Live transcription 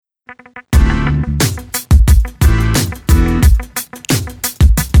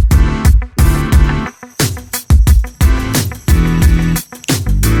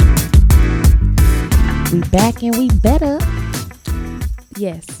back and we better.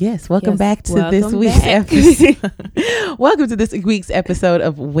 Yes. Welcome back to Welcome this week's back. episode. Welcome to this week's episode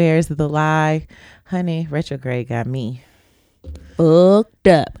of Where's the Lie? Honey, retrograde got me Booked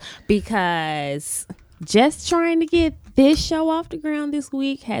up because just trying to get this show off the ground this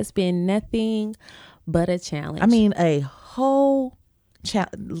week has been nothing but a challenge. I mean, a whole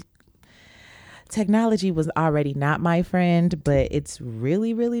technology was already not my friend, but it's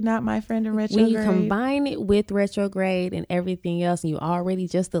really, really not my friend in retrograde. when you combine it with retrograde and everything else, and you already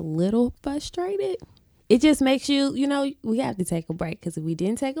just a little frustrated, it just makes you, we have to take a break. Because if we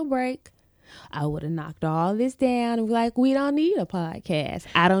didn't take a break, I would have knocked all this down and be like, we don't need a podcast.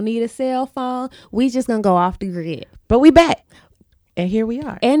 I don't need a cell phone. We just gonna go off the grid. But we back. And here we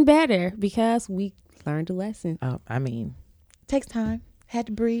are. And better because we learned a lesson. Oh, I mean, takes time. Had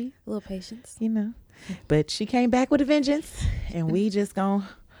to breathe. A little patience. But she came back with a vengeance. And we just gonna,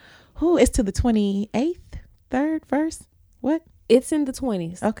 it's to the 28th? 3rd? 1st? What? It's in the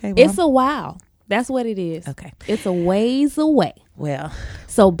 20s. Okay. Well, It's a while. That's what it is. okay. It's a ways away. Well,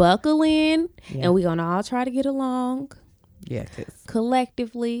 So buckle in, Yeah. and we're going to all try to get along yeah, 'cause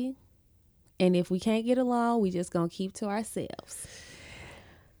collectively. And if we can't get along, we just going to keep to ourselves.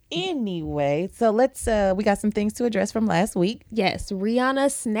 anyway, so let's we got some things to address from last week. Yes,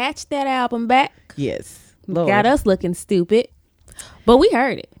 Rihanna snatched that album back. Yes. Lord. Got us looking stupid. But we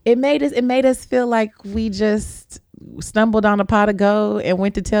heard it. It made us feel like we just stumbled on a pot of gold and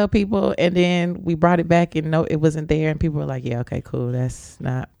went to tell people, and then we brought it back and no, it wasn't there, and people were like, yeah, okay, cool, that's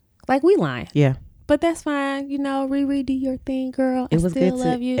not, Like we lying. yeah, But that's fine. Riri, do your thing, girl. I it was still good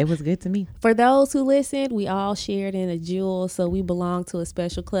love you. it was good to me. For those who listened, we all shared in a jewel, so we belong to a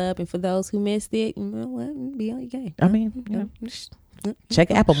special club. And for those who missed it, you know what? Be on your game. I mean,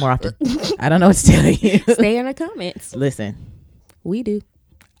 check Apple more often. I don't know what to tell you. Stay in the comments. Listen, We do.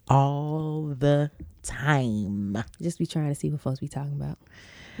 all the time. Just be trying to see what folks be talking about.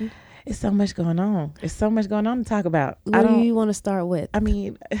 It's so much going on. It's so much going on to talk about. What do you want to start with? I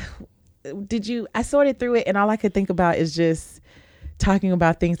mean, I sorted through it and all I could think about is just talking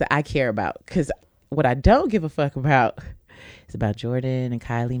about things that I care about. Because what I don't give a fuck about is about Jordan and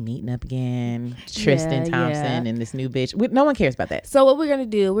Kylie meeting up again, Tristan Thompson and this new bitch. No one cares about that. So what we're going to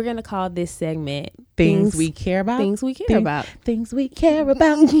do, we're going to call this segment Things we care about. Things we care about. Things we care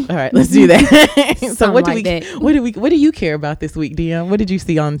about. All right, let's do that. So what do you care about this week, Dion? What did you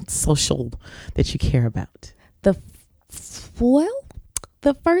see on social that you care about?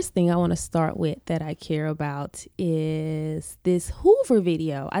 The first thing I want to start with that I care about is this Hoover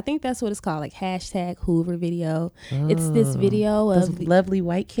video. I think that's what it's called, like hashtag Hoover video. It's this video Those of lovely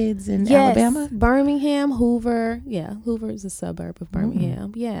white kids in Alabama. Birmingham, Hoover. Yeah, Hoover is a suburb of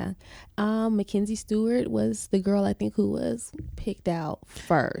Birmingham. Yeah. Mackenzie Stewart was the girl I think who was picked out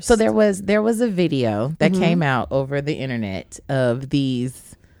first. So there was a video that came out over the internet of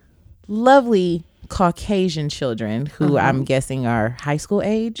these lovely Caucasian children who I'm guessing are high school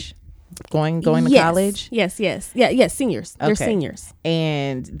age, going to college. Yes, seniors. They're seniors.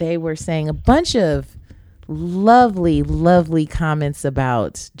 And they were saying a bunch of lovely comments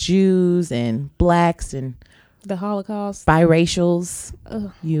about Jews and blacks and The Holocaust. biracials.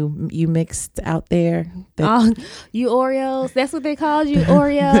 You mixed out there. You Oreos. That's what they called you,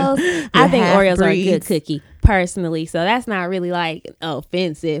 Oreos. I think Oreos are a good cookie, personally. So that's not really like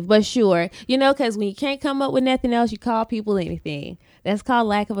offensive, but sure. Because when you can't come up with nothing else, you call people anything. That's called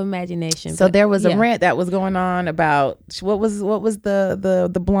lack of imagination. So there was a rant that was going on about what was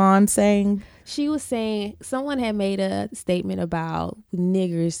the blonde saying? She was saying someone had made a statement about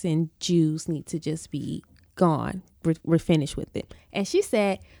niggers and Jews need to just be gone. We're finished with it. And she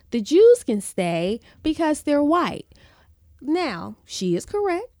said the Jews can stay because they're white. Now, she is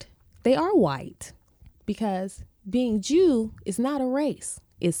correct. They are white because being Jew is not a race.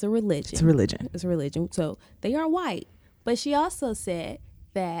 It's a religion. It's a religion. So they are white. But she also said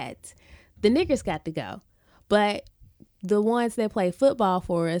that the niggers got to go. But the ones that play football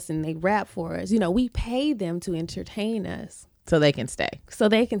for us and they rap for us, we pay them to entertain us. So they can stay.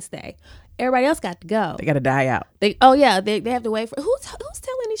 Everybody else got to go. They got to die out. They have to wait for who's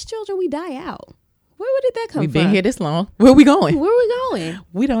telling these children we die out? Where did that come from? We've been here this long. Where we going?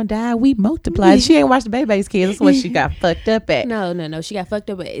 We don't die. We multiply. She ain't watched the Baby's Kids. That's what she got fucked up at. No. She got fucked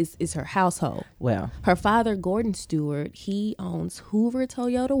up at is her household. Well, her father, Gordon Stewart, he owns Hoover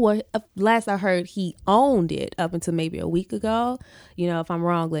Toyota. Well, last I heard, he owned it up until maybe a week ago. If I'm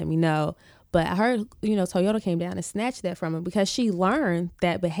wrong, let me know. But I heard, Toyota came down and snatched that from him because she learned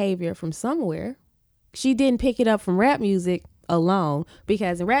that behavior from somewhere. She didn't pick it up from rap music alone,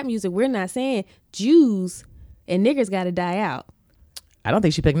 because in rap music, we're not saying Jews and niggers got to die out. I don't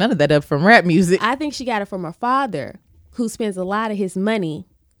think she picked none of that up from rap music. I think she got it from her father, who spends a lot of his money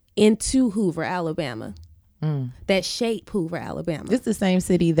into Hoover, Alabama. That shape Hoover, Alabama. It's the same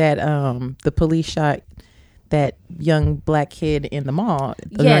city that the police shot that young black kid in the mall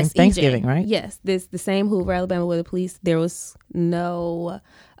during Thanksgiving, right? Yes, this the same Hoover, Alabama, where the police, there was no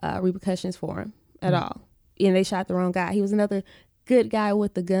repercussions for him at all, and they shot the wrong guy. He was another good guy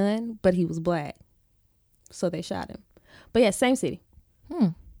with the gun, but he was black, so they shot him. But yeah, same city.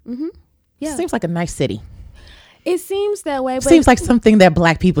 Yeah, Seems like a nice city. it seems that way. But Seems like something that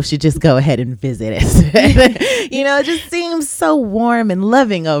black people should just go ahead and visit. It just seems so warm and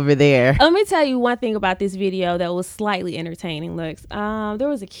loving over there. let me tell you one thing about this video that was slightly entertaining, Lux. There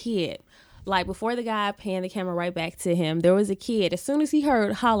was a kid. Like, before the guy panned the camera right back to him, there was a kid. As soon as he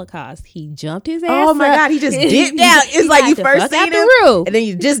heard Holocaust, he jumped his ass Oh my up. God, he just dipped out. It's like you first seen him, roof. and then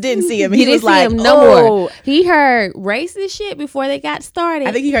you just didn't see him. He He was didn't see like, him no oh. more. He heard racist shit before they got started.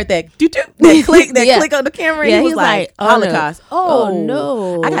 I think he heard that doot-doot, that click, Yeah. click on the camera, and Yeah, he was he's like, like, oh, no. Holocaust. Oh,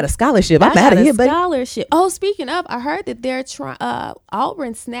 no. I got a scholarship. I'm I out got of a here, buddy. scholarship. Oh, speaking of, I heard that they're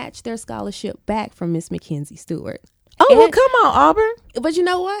Auburn snatched their scholarship back from Miss Mackenzie Stewart. Oh, well, And- come on, Auburn. But you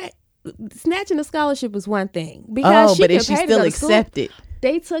know what? Snatching a scholarship is one thing, because But could is she pay to still go to school. accepted?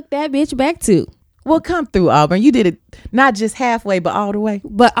 They took that bitch back too, Well, come through, Auburn. You did it not just halfway, but all the way.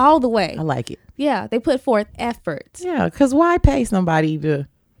 but all the way. I like it. Yeah, they put forth effort. Yeah, because why pay somebody to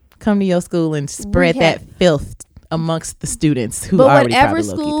come to your school and spread that filth amongst the students who But already whatever probably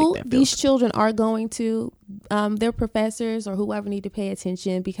low-key school think that these filth? children are going to, their professors or whoever need to pay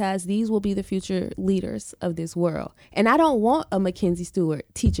attention, because these will be the future leaders of this world. And I don't want a Mackenzie Stewart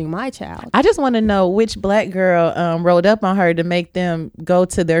teaching my child. I just want to know which black girl rode up on her to make them go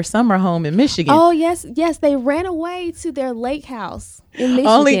to their summer home in Michigan. Oh, yes, they ran away to their lake house in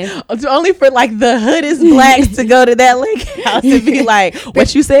Michigan. Only for like the hoodest blacks to go to that lake house and be like,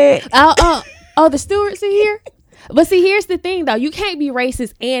 what you said? Oh, the Stewarts are here? But see, here's the thing, though. You can't be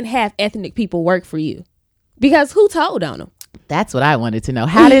racist and have ethnic people work for you, because who told on them? That's what I wanted to know.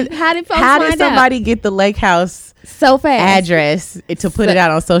 How did folks find somebody get the lake house so fast address to put it out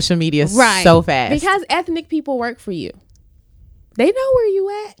on social media so fast? Because ethnic people work for you. They know where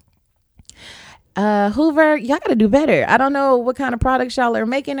you at. Hoover, y'all gotta do better. I don't know what kind of products y'all are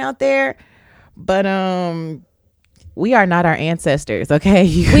making out there, but we are not our ancestors, okay?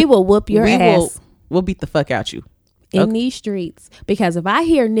 We will whoop your ass We'll beat the fuck out you in these streets, because if I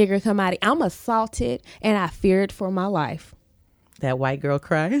hear nigger come out, I'm assaulted and I fear it for my life. That white girl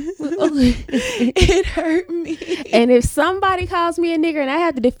cry. It hurt me. And if somebody calls me a nigger and I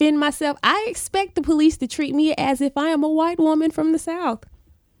have to defend myself, I expect the police to treat me as if I am a white woman from the South.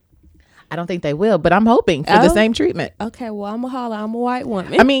 I don't think they will, but I'm hoping for the same treatment. Okay, well, I'm a holler. I'm a white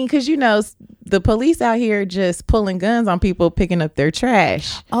woman. I mean, because the police out here just pulling guns on people picking up their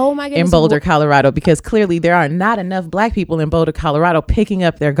trash. Oh my goodness. In Boulder, Colorado, because clearly there are not enough black people in Boulder, Colorado picking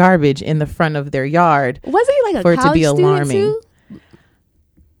up their garbage in the front of their yard. Wasn't he like a for it to college be student alarming. too?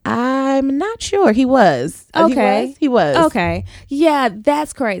 I'm not sure. He was. Okay. He was. Okay. Yeah,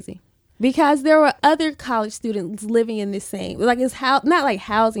 that's crazy. Because there were other college students living in this same, like it's not like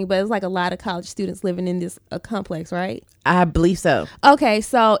housing, but it's like a lot of college students living in this complex, right? I believe so. Okay,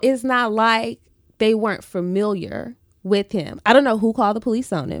 so it's not like they weren't familiar with him. I don't know who called the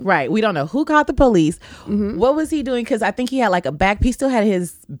police on him. Right. We don't know who called the police. Mm-hmm. What was he doing? Because I think he had like he still had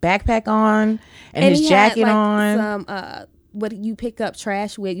his backpack on and his jacket on. Some, what you pick up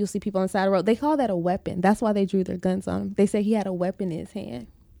trash with, you'll see people on the side of the road. They call that a weapon. That's why they drew their guns on him. They say he had a weapon in his hand.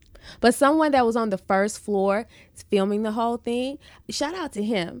 But someone that was on the first floor filming the whole thing, shout out to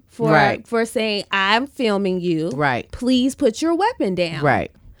him for saying, I'm filming you. Right. Please put your weapon down.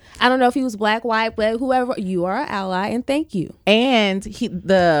 Right. I don't know if he was black, white, but whoever, you are an ally and thank you. And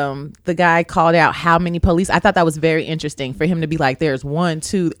the guy called out how many police. I thought that was very interesting for him to be like, there's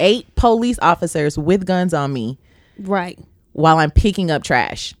 8 police officers with guns on me. Right. While I'm picking up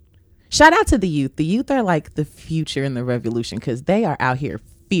trash. Shout out to the youth. The youth are like the future in the revolution because they are out here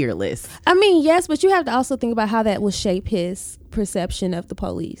fearless. I mean, yes, but you have to also think about how that will shape his perception of the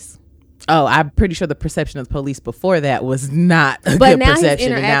police. Oh, I'm pretty sure the perception of the police before that was not a but good now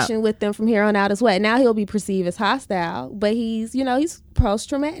perception. His interaction with them from here on out is what? Now he'll be perceived as hostile, but he's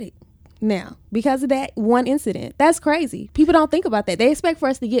post-traumatic now because of that one incident. That's crazy. People don't think about that. They expect for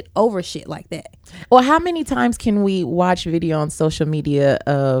us to get over shit like that. Well, how many times can we watch video on social media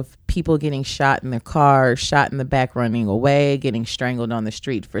of people getting shot in their car, shot in the back running away, getting strangled on the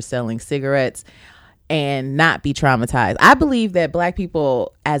street for selling cigarettes and not be traumatized? I believe that black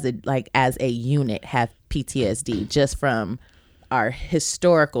people as a unit have PTSD just from our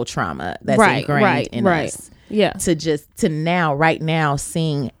historical trauma that's ingrained in us. Yeah. to now, right now,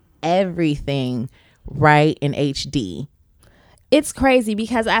 seeing everything right in HD. It's crazy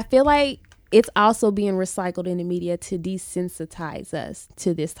because I feel like it's also being recycled in the media to desensitize us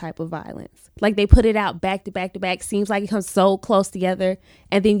to this type of violence. Like they put it out back to back to back. Seems like it comes so close together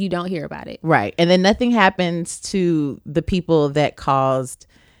and then you don't hear about it. Right. And then nothing happens to the people that caused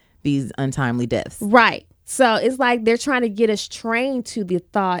these untimely deaths. Right. So it's like they're trying to get us trained to the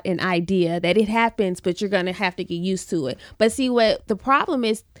thought and idea that it happens, but you're going to have to get used to it. But see, what the problem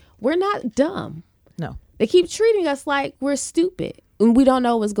is, we're not dumb. No. They keep treating us like we're stupid and we don't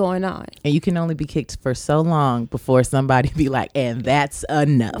know what's going on. And you can only be kicked for so long before somebody be like, and that's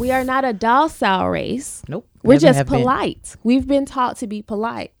enough. We are not a docile race. Nope. We're never just have been. polite. We've been taught to be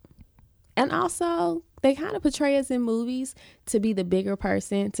polite. And also, they kind of portray us in movies to be the bigger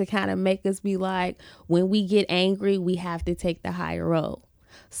person, to kind of make us be like, when we get angry, we have to take the higher road.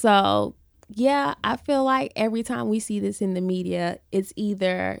 So, yeah, I feel like every time we see this in the media, it's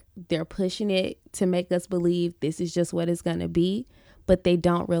either they're pushing it to make us believe this is just what it's going to be, but they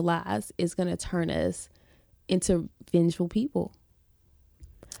don't realize it's going to turn us into vengeful people.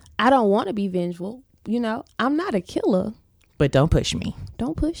 I don't want to be vengeful. You know, I'm not a killer. But don't push me.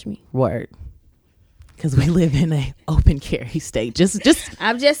 Don't push me. Word. Because we live in an open carry state.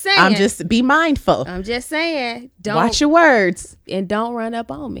 I'm just saying. Be mindful. I'm just saying. Don't Watch your words. and don't run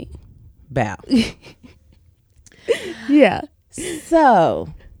up on me. Bow. Yeah. So,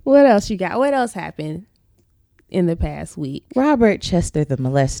 What else you got? What else happened in the past week? Robert Chester the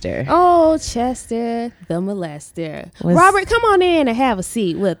molester Oh, Chester the molester. Robert, come on in and have a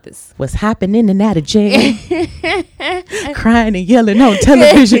seat with us. was hopping in and out of jail, crying and yelling on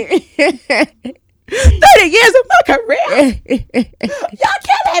television. 30 years of my career. Y'all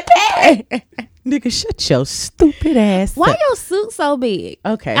killing me. Nigga, shut your stupid ass Why up. your suit so big?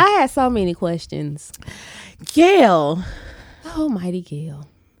 Okay. I had so many questions. Gail, Oh, mighty Gail.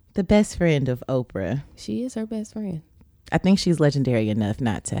 the best friend of Oprah. She is her best friend. I think she's legendary enough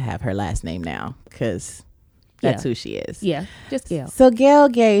not to have her last name now because that's who she is. Yeah, just Gail. So Gail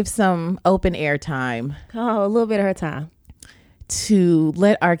gave some open air time Oh, a little bit of her time. to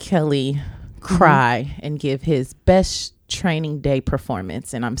let R. Kelly cry and give his best training day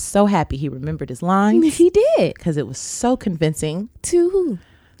performance. And I'm so happy he remembered his lines He did. because it was so convincing. To who?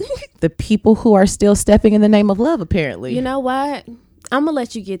 The people who are still stepping in the name of love, apparently. You know what? I'm gonna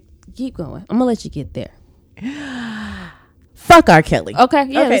let you keep going. I'm gonna let you get there. Fuck R. Kelly. Okay,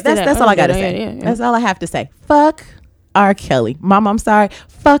 yeah. Okay, that's all I gotta say. Yeah. That's all I have to say. Fuck R. Kelly. Mama, I'm sorry.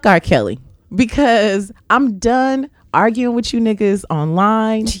 Fuck R. Kelly. Because I'm done arguing with you niggas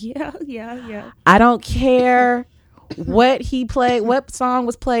online. Yeah. I don't care what he played, what song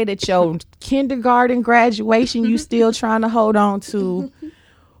was played at your kindergarten graduation you still trying to hold on to.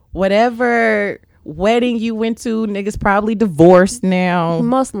 Whatever wedding you went to, niggas probably divorced now.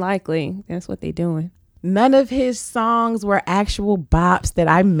 Most likely, that's what they doing. None of his songs were actual bops that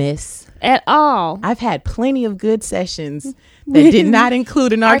I miss. At all. I've had plenty of good sessions that did not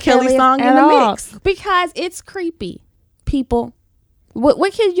include an R. Kelly song in at the all. mix. Because it's creepy. People.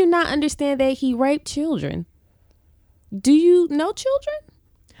 What can you not understand that he raped children? Do you know children?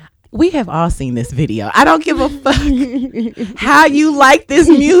 We have all seen this video. I don't give a fuck how you like this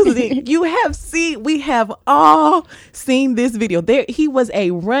music. We have all seen this video. He was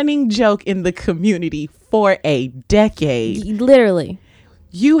a running joke in the community for a decade. Literally.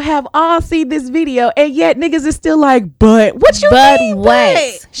 You have all seen this video, and yet niggas is still like, but what you mean? What?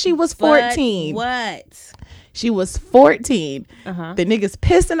 But she was 14. What? She was 14. Uh-huh. The niggas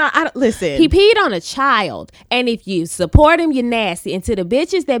pissing on. Listen. He peed on a child. And if you support him, you're nasty. And to the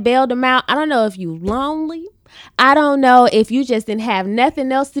bitches that bailed him out, I don't know if you lonely. I don't know if you just didn't have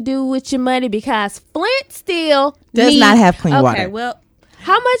nothing else to do with your money because Flint still Does not have clean water. Okay, well,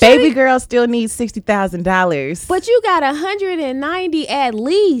 how much? Baby girl still needs $60,000. But you got 190 at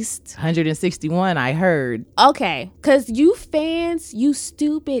least. 161, I heard. Okay, because you fans, you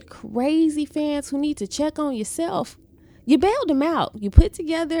stupid, crazy fans who need to check on yourself. You bailed him out. You put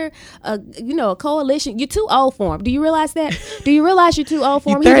together a coalition. You're too old for him. Do you realize that? Do you realize you're too old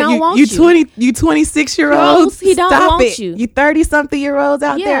for him? He don't want you. You 26-year-olds. He don't Stop want it. you. You 30-something-year-olds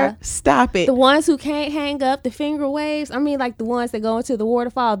out Yeah. there. Stop it. The ones who can't hang up the finger waves. I mean, like the ones that go into the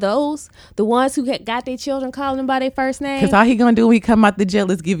waterfall. Those. The ones who got their children calling them by their first name. Because all he gonna do when he come out the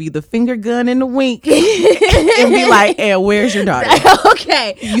jail is give you the finger gun and the wink and be like, "Hey, where's your daughter?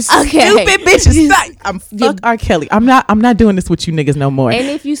 Okay. You stupid bitches." I'm fuck R. Kelly. I'm not I'm not doing this with you niggas no more. And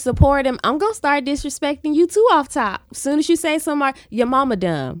if you support him, I'm gonna start disrespecting you too off top. As soon as you say something, your mama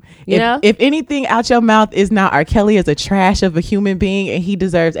dumb. You know? If anything out your mouth is now R. Kelly is a trash of a human being and he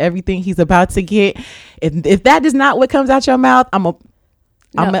deserves everything he's about to get. If that is not what comes out your mouth, I'm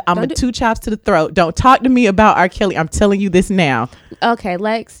a two chops to the throat. Don't talk to me about R. Kelly. I'm telling you this now. Okay,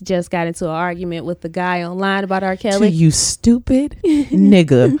 Lex just got into an argument with the guy online about R. Kelly. To you stupid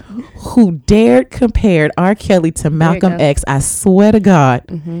nigga who dared compared R. Kelly to Malcolm X. I swear to God,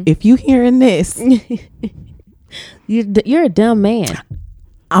 if you hearing this, you're a dumb man.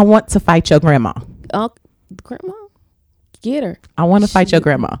 I want to fight your grandma. Oh, grandma, get her. I want to fight your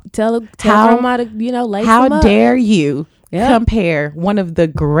grandma. Tell grandma to lace how them up. dare you compare one of the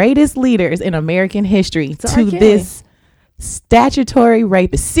greatest leaders in American history to this statutory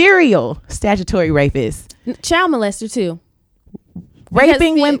rapist, serial statutory rapist, child molester too,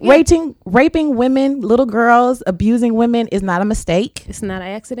 raping women, little girls, abusing women is not a mistake. It's not an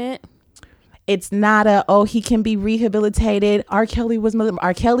accident. It's not he can be rehabilitated. R.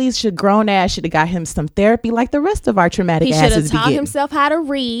 Kelly's grown ass should have got him some therapy like the rest of our traumatic asses. He should have taught himself how to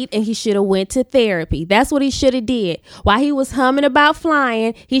read, and he should have went to therapy. That's what he should have did. While he was humming about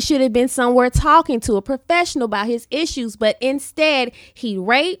flying, he should have been somewhere talking to a professional about his issues. But instead, he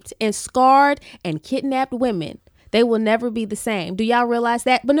raped and scarred and kidnapped women. They will never be the same. Do y'all realize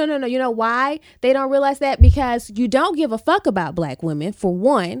that? But no. You know why they don't realize that? Because you don't give a fuck about black women, for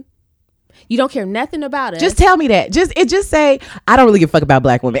one. You don't care nothing about us. Just tell me that. Just say, I don't really give a fuck about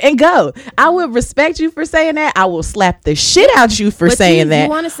black women, and go. I would respect you for saying that. I will slap the shit out you for saying that. You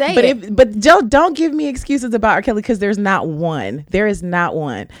want to say it. But don't give me excuses about R. Kelly, because there's not one. There is not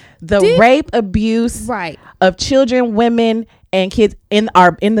one. Rape, abuse of children, women, and kids in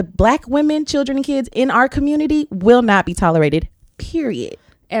the black women, children, and kids in our community will not be tolerated. Period.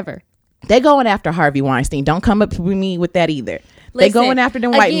 Ever. They're going after Harvey Weinstein. Don't come up with me with that either. They going after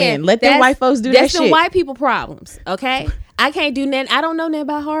them white men. Let them white folks do that shit. That's the white people problems, okay? I can't do nothing. I don't know nothing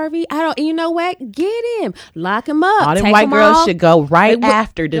about Harvey. You know what? Get him. Lock him up. All them white girls should go right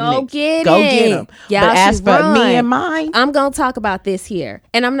after them. Go get him. But as for me and mine, I'm going to talk about this here.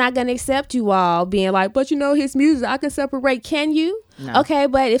 And I'm not going to accept you all being like, but his music, I can separate. Can you? No. Okay,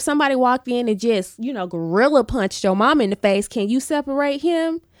 but if somebody walked in and just, gorilla punched your mom in the face, can you separate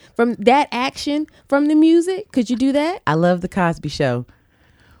him from that action from the music? Could you do that? I love the Cosby Show,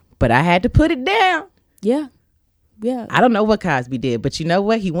 but I had to put it down. Yeah. I don't know what Cosby did, but you know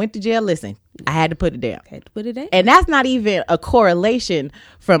what? He went to jail. Listen, I had to put it down. And that's not even a correlation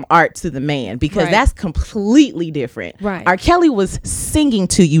from art to the man, because that's completely different. Right. R. Kelly was singing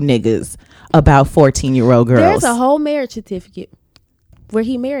to you niggas about 14-year-old girls. There's a whole marriage certificate where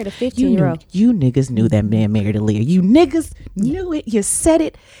he married a 15-year-old. You niggas knew that man married Aaliyah. You niggas knew it. You said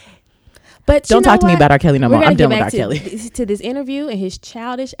it. But don't talk to me about R. Kelly no more. I'm done with R. Kelly. To this interview and his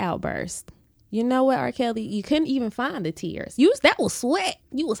childish outburst. You know what, R. Kelly? You couldn't even find the tears. That was sweat.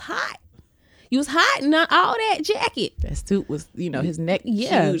 You was hot. You was hot in all that jacket. That suit was, his neck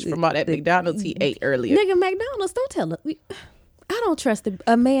huge from all that McDonald's he ate earlier. Nigga, McDonald's, don't tell him. I don't trust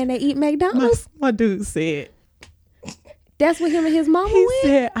a man that eat McDonald's. My dude said. That's what him and his mama went? He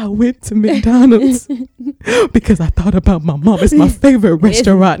said, I went to McDonald's because I thought about my mom. It's my favorite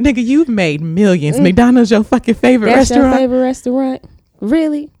restaurant. Nigga, you've made millions. McDonald's your fucking favorite restaurant? That's your favorite restaurant?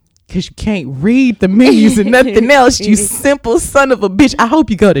 Really? Because you can't read the menus and nothing else, you simple son of a bitch. I hope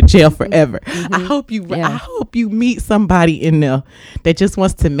you go to jail forever. I hope you meet somebody in there that just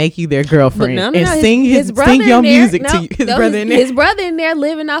wants to make you their girlfriend sing your music to you. His brother in there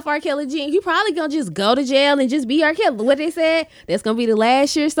living off R. Kelly gene. He probably gonna just go to jail and just be R. Kelly. What they said? That's gonna be the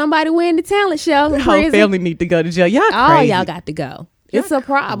last year somebody win the talent show. The whole family need to go to jail. Y'all crazy. All y'all got to go. It's a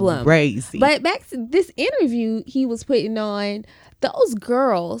problem. Crazy. But back to this interview he was putting on, those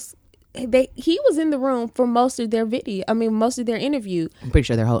girls. He was in the room for most of their interview. I'm pretty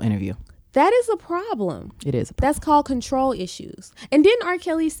sure their whole interview. That is a problem. It is. That's called control issues. And didn't R.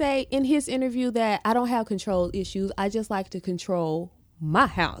 Kelly say in his interview that I don't have control issues, I just like to control my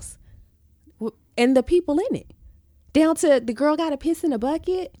house and the people in it, down to the girl got to piss in a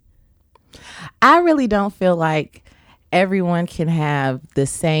bucket? I really don't feel like everyone can have the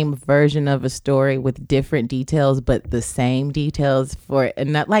same version of a story with different details, but the same details for it.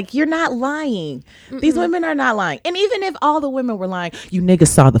 And not like, you're not lying. These women are not lying. And even if all the women were lying, you niggas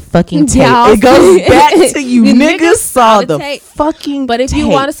saw the fucking tape. It goes back to you niggas saw the fucking But if tape. you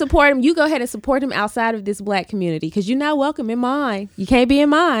want to support him, you go ahead and support him outside of this black community, because you're not welcome in mine. You can't be in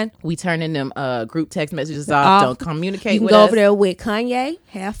mine. We turning them group text messages off. Don't communicate with us. You can go over there with Kanye,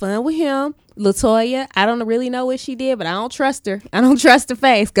 have fun with him. LaToya, I don't really know what she did, but I don't trust her. I don't trust her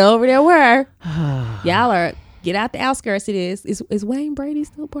face. Go over there with her. Y'all are Get out the outskirts of this. Is Wayne Brady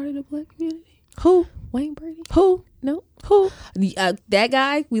still part of the black community? Who? Wayne Brady? Who? No. Who? That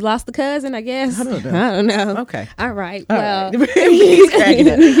guy. We lost the cousin, I guess. I don't know. I don't know. Okay. All right. All Well. right. He's cracking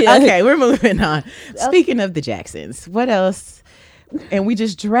up. Yeah. Okay, we're moving on. Speaking of the Jacksons, what else? And we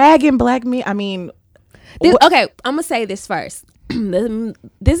just dragging black men. I mean, Okay, I'm gonna say this first.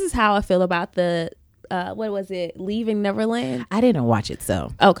 This is how I feel about the what was it? Leaving Neverland. I didn't watch it,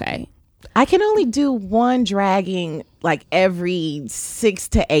 so Okay. I can only do one dragging like every 6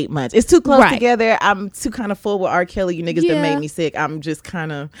 to 8 months. It's too close Right. together. I'm too kind of full with R. Kelly. You niggas that Yeah. made me sick. I'm just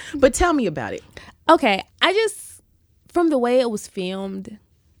kind of. But tell me about it. Okay, I just from the way it was filmed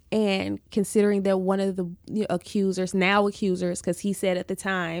and considering that one of the accusers, because he said at the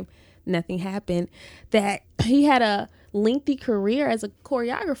time nothing happened, that he had a lengthy career as a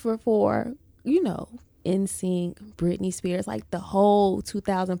choreographer for, NSYNC, Britney Spears, like the whole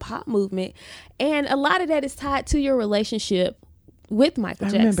 2000 pop movement. And a lot of that is tied to your relationship with Michael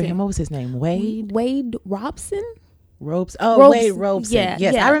Jackson. I remember him. What was his name? Wade Robson? Ropes. Oh, Ropes. Wade Robeson. Yeah,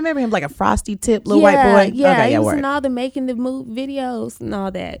 Yes, yeah. I remember him like a frosty tip little white boy. Yeah, Okay, he was word. in all the making the move videos and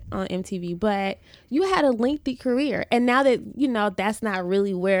all that on MTV. But you had a lengthy career, and now that that's not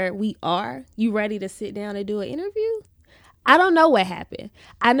really where we are. You ready to sit down and do an interview? I don't know what happened.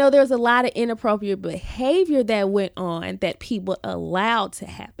 I know there's a lot of inappropriate behavior that went on that people allowed to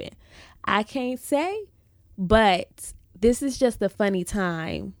happen. I can't say, but this is just a funny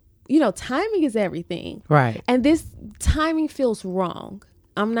time. Timing is everything. Right. And this timing feels wrong.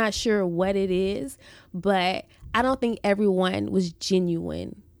 I'm not sure what it is, but I don't think everyone was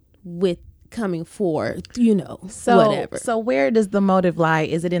genuine with coming forward, whatever. So where does the motive lie?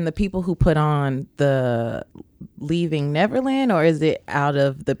 Is it in the people who put on the Leaving Neverland, or is it out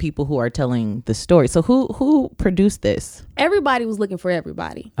of the people who are telling the story? So who produced this? Everybody was looking for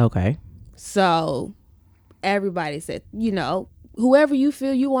everybody. Okay. So everybody said, whoever you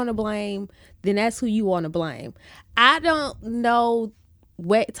feel you want to blame, then that's who you want to blame. I don't know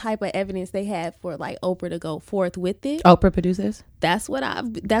what type of evidence they had for like Oprah to go forth with it. Oprah produced this? That's what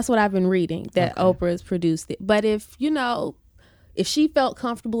I've been reading, that Okay. Oprah has produced it. But if she felt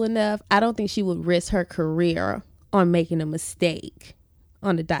comfortable enough, I don't think she would risk her career on making a mistake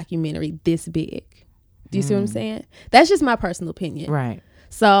on a documentary this big. Do you see what I'm saying? That's just my personal opinion. Right.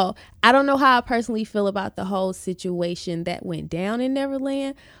 So I don't know how I personally feel about the whole situation that went down in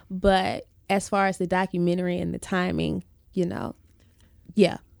Neverland, but as far as the documentary and the timing,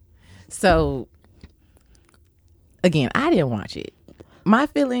 yeah. So again, I didn't watch it. My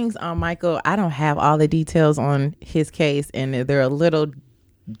feelings on Michael, I don't have all the details on his case, and they're a little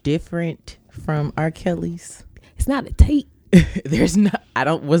different from R. Kelly's. It's not a tape. There's not.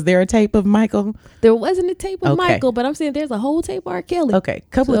 Was there a tape of Michael? There wasn't a tape of Okay. Michael, but I'm saying there's a whole tape of R. Kelly. Okay,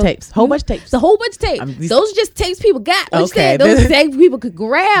 couple of So- tapes, whole bunch of tapes. It's a whole bunch of tapes. These- Those are just tapes people got. What you Okay, saying? Those this- are tapes people could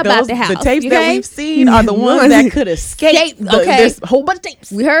grab out the house. The tapes that okay? we've seen are the ones that could escape. Okay. There's a whole bunch of tapes.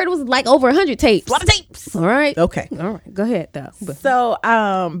 We heard it was like over 100 tapes. A lot of tapes. All right. Okay. All right. Go ahead, though. So,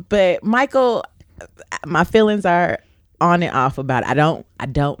 but Michael, my feelings are on and off about it. I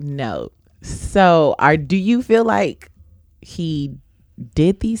don't know. So, do you feel like he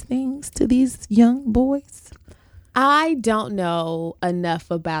did these things to these young boys? I don't know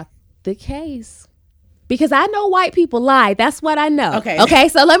enough about the case because I know white people lie. That's what I know. Okay.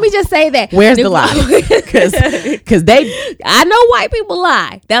 So let me just say that. Where's the lie? Because I know white people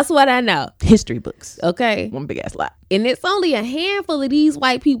lie. That's what I know. history books. Okay. One big ass lie. And it's only a handful of these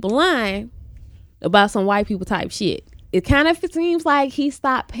white people lying about some white people type shit. It kind of seems like he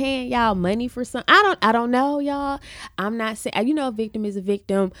stopped paying y'all money for some. I don't know, y'all. I'm not saying, a victim is a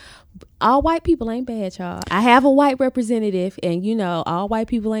victim. All white people ain't bad, y'all. I have a white representative, and all white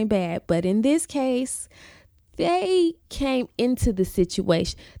people ain't bad. But in this case, they came into the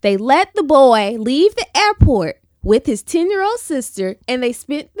situation. They let the boy leave the airport with his 10-year-old sister, and they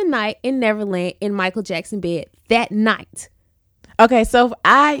spent the night in Neverland in Michael Jackson bed that night. Okay, so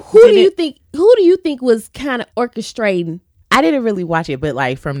Who do you think was kind of orchestrating? I didn't really watch it, but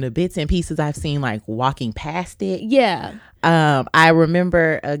like from the bits and pieces I've seen, like walking past it. Yeah. I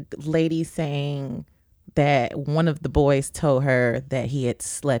remember a lady saying that one of the boys told her that he had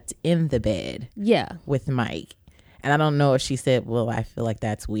slept in the bed Yeah. with Mike. And I don't know if she said, well, I feel like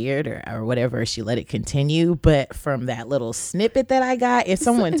that's weird or whatever. She let it continue. But from that little snippet that I got, if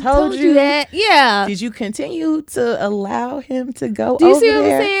someone told you that, yeah. did you continue to allow him to go Do you over see what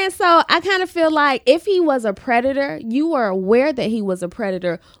there? I'm saying? So I kind of feel like if he was a predator, you were aware that he was a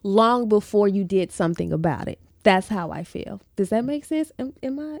predator long before you did something about it. That's how I feel. Does that make sense? Am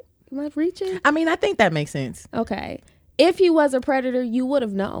I reaching? I mean, I think that makes sense. Okay. If he was a predator, you would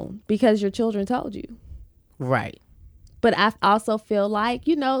have known because your children told you. Right. But I also feel like,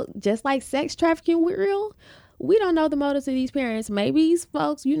 you know, just like sex trafficking with real, we don't know the motives of these parents. Maybe these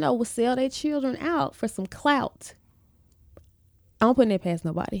folks, you know, will sell their children out for some clout. I don't put it past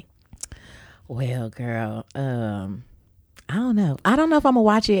nobody. Well, girl, I don't know. I don't know if I'm gonna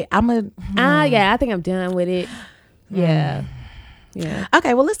watch it. Yeah, I think I'm done with it. Yeah. Yeah.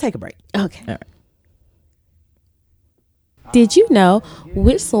 Okay, well, let's take a break. Okay. All right. Did you know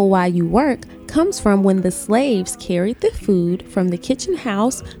whistle while you work comes from when the slaves carried the food from the kitchen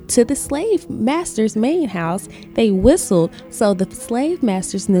house to the slave master's main house? They whistled so the slave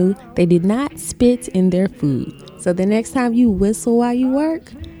masters knew they did not spit in their food. So the next time you whistle while you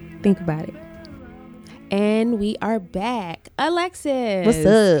work, think about it. And we are back. Alexis. What's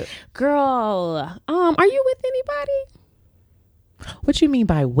up? Girl, are you with anybody? What you mean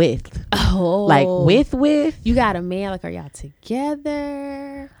by with? Oh. Like with? You got a man, like, are y'all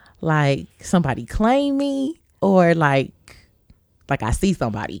together? Like somebody claim me, or like I see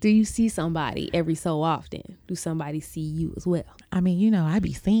somebody? Do you see somebody every so often? Do somebody see you as well? I mean, you know, I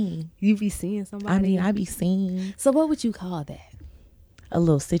be seen. You be seeing somebody? I mean, I be seen. So what would you call that? A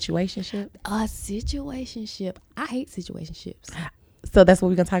little situationship. A situationship. I hate situationships. So that's what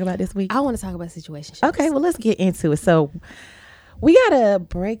we're gonna talk about this week. I want to talk about situationships. Okay, well, let's get into it. So we gotta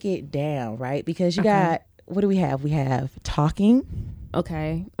break it down, right? Because you got, what do we have? We have talking.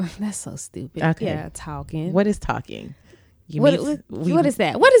 Okay. That's so stupid. Okay. Yeah, talking. What is talking? What is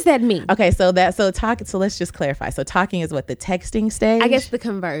that? What does that mean? Okay, so let's just clarify. So talking is what, the texting stage? I guess the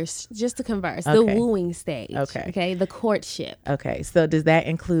converse, the wooing stage. Okay, the courtship. Okay, so does that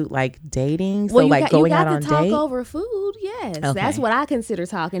include like dating? Well, so like going out on dates? You got to date? talk over food. Yes, Okay. That's what I consider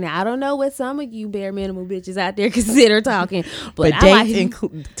talking. Now, I don't know what some of you bare minimum bitches out there consider talking, but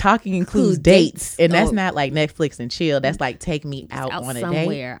talking includes dates, and that's not like Netflix and chill. That's like take me out on a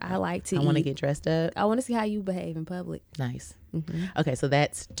somewhere. date. I like to. I want to get dressed up. I want to see how you behave in public. Nice. Okay, so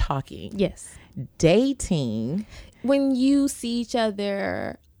that's talking. Yes. Dating. When you see each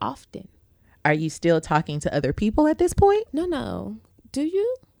other often. Are you still talking to other people at this point? No. Do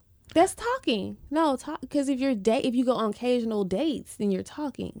you? That's talking. No, because if you go on occasional dates, then you're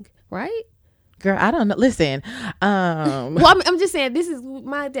talking, right? Girl, I don't know. Listen. Well, I'm just saying, this is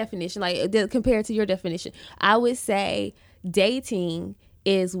my definition, like compared to your definition. I would say dating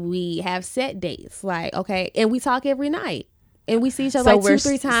is we have set dates, like, okay, and we talk every night. And we see each other like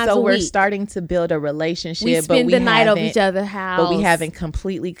 2-3 times a week. So we're starting to build a relationship. We spend the night over each other's house. But we haven't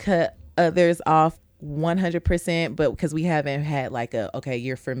completely cut others off 100%. But because we haven't had like okay,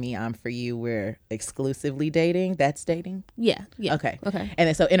 you're for me, I'm for you. We're exclusively dating. That's dating? Yeah. Okay. And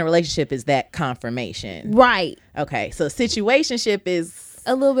then so in a relationship is that confirmation. Right. Okay. So situationship is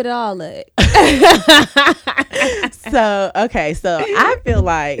a little bit of all of it. So I feel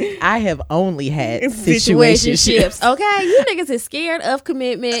like I have only had situationships. Okay, you niggas is scared of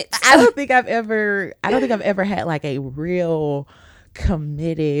commitment. I don't think I've ever had like a real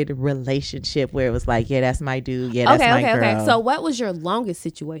committed relationship where it was like, yeah, that's my dude. Yeah, that's my girl. Okay. So what was your longest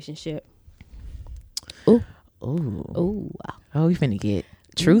situationship? Ooh. Oh, you finna get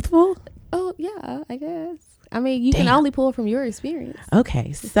truthful? Oh, yeah, I guess. I mean, you can only pull from your experience.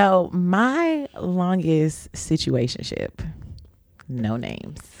 Okay, so my longest situationship, no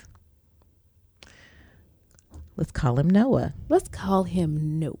names. Let's call him Noah.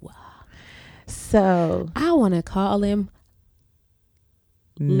 So I want to call him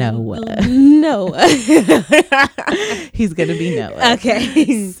Noah. He's gonna be Noah.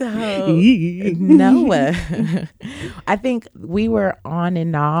 Okay. So Noah, I think we were on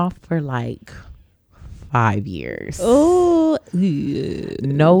and off for like 5 years. Oh,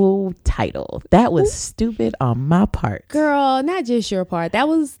 no title. That was stupid on my part. Girl, not just your part. That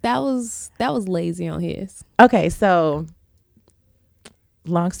was lazy on his. Okay, so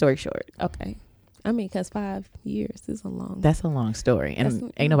long story short. Okay. I mean, because 5 years is that's a long story,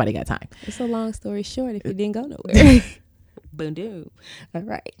 and ain't nobody got time. It's a long story short if it didn't go nowhere. Boom, doom. All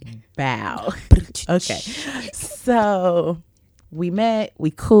right. Bow. Okay. So we met,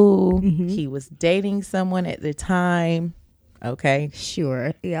 we cool. He was dating someone at the time. Okay.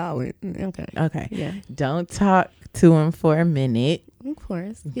 Sure. Yeah. Okay. Yeah. Don't talk to him for a minute. Of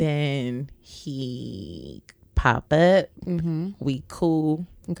course. Then he pop up. We cool.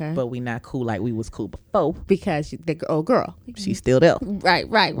 Okay. But we not cool like we was cool before. Because the old girl. She's still there. Right.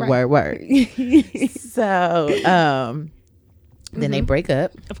 Word. So, then they break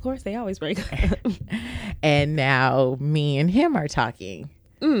up. Of course, they always break up. And now me and him are talking.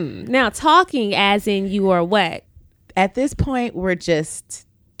 Now, talking as in you are what? At this point, we're just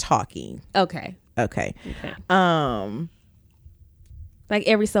talking. Okay. Like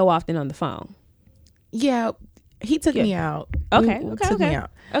every so often on the phone. Yeah, he took me out. Okay, He okay, took me okay.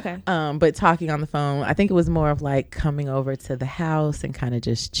 out. Okay. But talking on the phone, I think it was more of like coming over to the house and kind of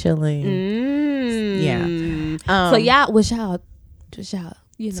just chilling. Yeah. So y'all was y'all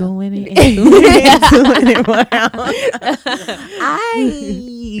you know doing it well.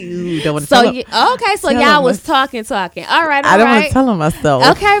 I don't want to so tell him. okay, so tell y'all him was talking. All right, I don't want to tell him myself.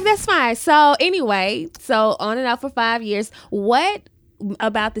 Okay, that's fine. So anyway, so on and off for 5 years. What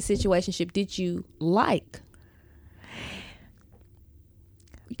about the situationship did you like?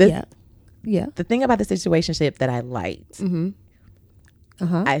 Yeah. The thing about the situationship that I liked,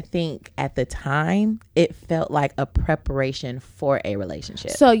 I think at the time it felt like a preparation for a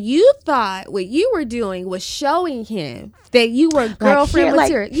relationship. So you thought what you were doing was showing him that you were girlfriend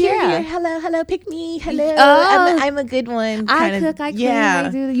material. Here, hello, pick me, hello. Oh. I'm a good one. I cook, I clean, I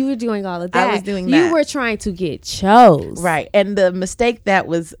do. You were doing all of that. I was doing You that. were trying to get chose. Right. And the mistake that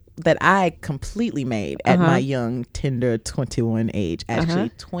I completely made at my young, tender 21 age, actually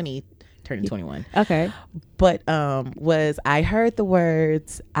 20, turning 21. Okay. But was I heard the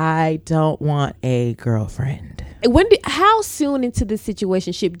words, I don't want a girlfriend. How soon into the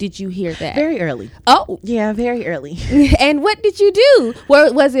situationship did you hear that? Very early. Oh. Yeah, very early. And what did you do?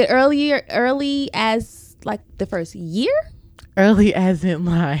 Was it early as like the first year? Early as in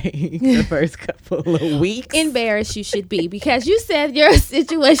like the first couple of weeks. Embarrassed you should be, because you said your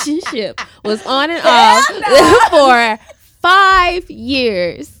situationship was on and off for 5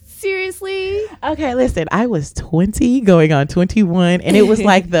 years. Seriously? Okay, listen, I was 20 going on 21, and it was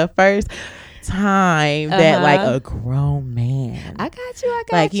like the first time that like a grown man. I got you.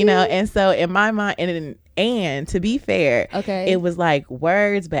 Like, you know, and so in my mind, and to be fair, okay, it was like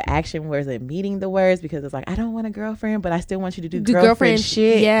words, but action wasn't meeting the words, because it's like, I don't want a girlfriend, but I still want you to do girlfriend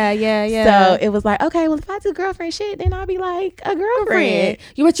shit. Yeah. So it was like, okay, well, if I do girlfriend shit, then I'll be like a girlfriend.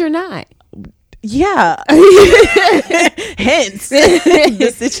 But you're not. Yeah. Hence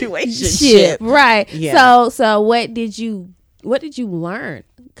the situation. Right. Yeah. So what did you learn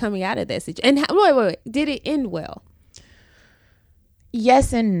coming out of that situation? And wait. Did it end well?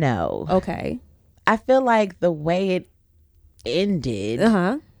 Yes and no. Okay. I feel like the way it ended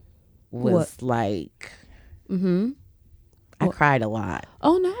was like I cried a lot.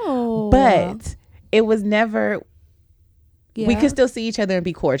 Oh no. But it was never Yeah. we could still see each other and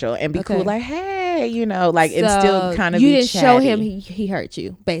be cordial and be cool, like, hey, you know, like, so and still kind of you be didn't chatty. show him he hurt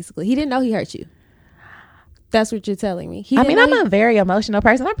you, basically. He didn't know he hurt you. That's what you're telling me. I'm a very emotional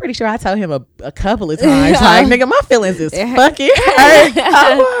person. I'm pretty sure I told him a couple of times, like, nigga, my feelings is fucking hurt.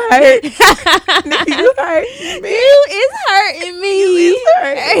 I'm hurt. Nigga, you hurt me. You is hurting me. You is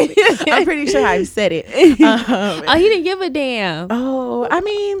hurting me. I'm pretty sure I said it. Oh, he didn't give a damn. Oh, I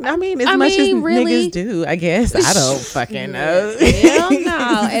mean, as much as really? niggas do, I guess. I don't fucking know. Hell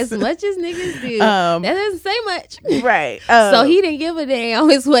no. As much as niggas do, that doesn't say much. Right. So he didn't give a damn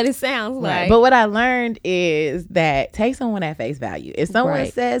is what it sounds like. Right. But what I learned is that take someone at face value. If someone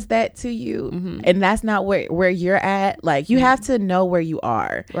Right. says that to you, and that's not where you're at, like, you have to know where you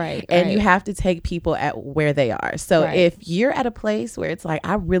are. Right. And you have to take people at where they are. So if you're at a place where it's like,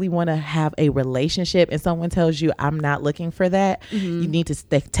 I really want to have a relationship, and someone tells you I'm not looking for that, you need to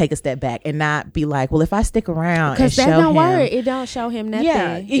take a step back and not be like, well, if I stick around, because and that's show not him, word. It don't show him nothing.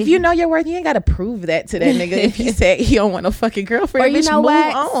 Yeah, if you know your worth, you ain't got to prove that to that nigga. If he said he don't want no fucking girlfriend, or you bitch, know move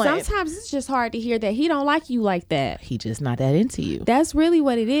what? on. Sometimes it's just hard to hear that he don't like you like that. He just not that into you. That's really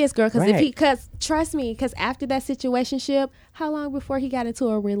what it is, girl. Because Right. because trust me, because after that situationship, how long before he got into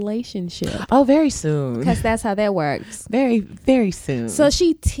a relationship? Oh, very soon. Because that's how that works. Very, very soon. So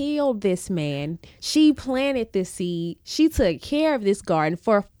she tilled this man. She planted this seed. She took care of this garden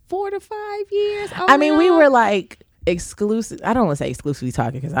for 4 to 5 years. I mean, we were like exclusive. I don't want to say exclusively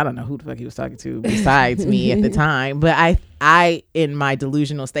talking, because I don't know who the fuck he was talking to besides me at the time. But I, in my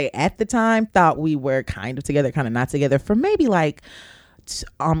delusional state at the time, thought we were kind of together, kind of not together for maybe like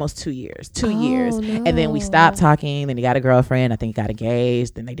almost 2 years. 2 years. No. And then we stopped talking. Then he got a girlfriend. I think he got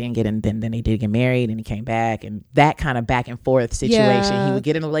engaged. Then they didn't get in. Then they did get married, and he came back, and that kind of back and forth situation. Yeah. He would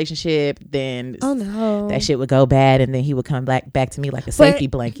get in a relationship, then that shit would go bad, and then he would come back to me like a safety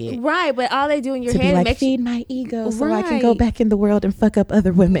blanket. Right, but all they do in your To head be like, makes feed my ego so I can Right. go back in the world and fuck up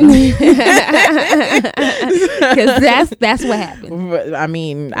other women. because that's what happened. I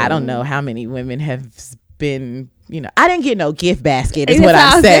mean, I don't know how many women have been I didn't get no gift basket is what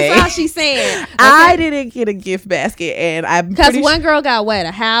I'm saying. That's all she's saying. Okay. I didn't get a gift basket, and I'm because one girl got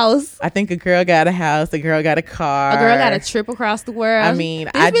a house. I think a girl got a house, a girl got a car, a girl got a trip across the world. I mean,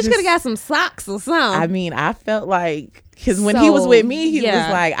 this bitch could have got some socks or something. I mean, I felt like, because when he was with me, he was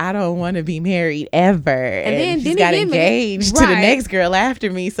like, I don't want to be married ever. And then he got engaged to the next girl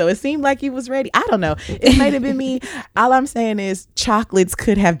after me. So it seemed like he was ready. I don't know. It might have been me. All I'm saying is chocolates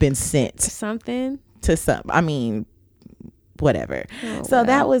could have been sent. Something. To some. I mean, whatever. So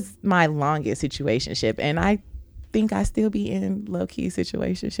that was my longest situationship. And I think I still be in low-key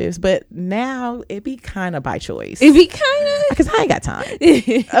situationships, but now it be kind of by choice. It be kind of because I ain't got time.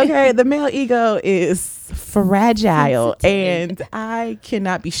 Okay, the male ego is fragile, and I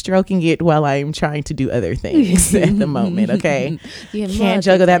cannot be stroking it while I'm trying to do other things at the moment. Okay, can't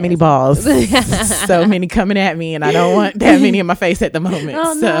juggle that many balls. So many coming at me, and I don't want that many in my face at the moment.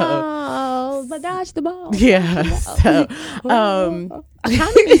 But dodge the ball. Yeah. So, how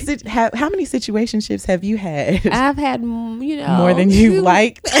many situationships have you had? I've had, more than you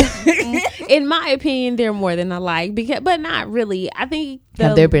liked. In my opinion, they're more than I like, but not really. I think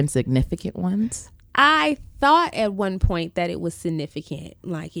have there been significant ones? I thought at one point that it was significant,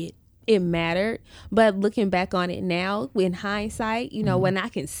 like it mattered, but looking back on it now, in hindsight, when I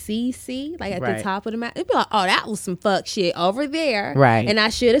can see like at the top of the map, it'd be like, oh, that was some fuck shit over there, right? And I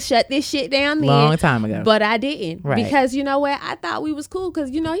should have shut this shit down then, long time ago, but I didn't, because you know what? I thought we was cool,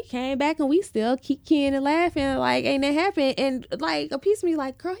 because he came back and we still kicking and laughing like ain't that happened, and like a piece of me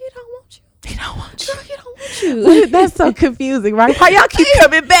like, girl, he don't want you. He don't want you. Girl, he don't want you. That's so confusing, right? Why y'all keep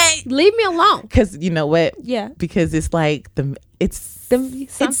coming back? Leave me alone. Because you know what? Yeah. Because it's like it's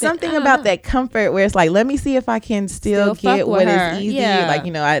something about that comfort where it's like, let me see if I can still get what is easy. Yeah. Like,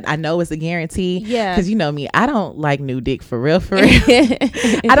 I know it's a guarantee. Yeah. Because you know me, I don't like new dick for real.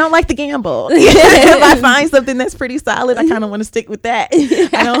 I don't like to gamble. If I find something that's pretty solid, I kind of want to stick with that.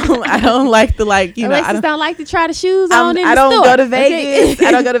 I don't like the I don't like to try the shoes on in the store. I don't go to Vegas. Okay.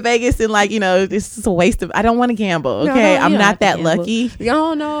 I don't go to Vegas and it's just a waste of. I don't want to gamble. Okay, I'm not that lucky.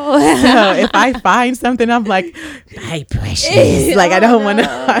 Oh no. So if I find something, I'm like, my precious. Like I don't want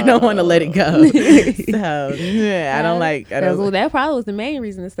to let it go. So yeah, I don't like. That probably was the main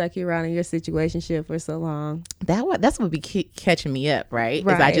reason it stuck you around in your situationship for so long. That's what be catching me up, right?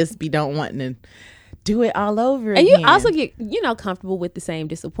 Because I just don't wanting to do it all over and again. You also get comfortable with the same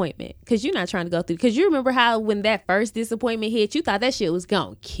disappointment, because you're not trying to go through, because you remember how when that first disappointment hit, you thought that shit was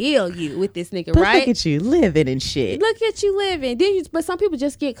gonna kill you with this nigga, but right? Look at you living and shit. Look at you living. But some people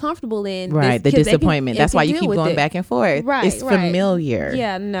just get comfortable in the disappointment. That's why you keep going back and forth. Right, it's familiar.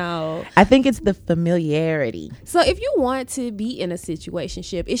 Yeah, no. I think it's the familiarity. So if you want to be in a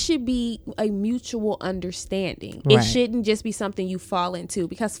situationship, it should be a mutual understanding. It shouldn't just be something you fall into,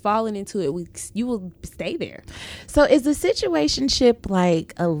 because falling into it, you will stay there. So is the situationship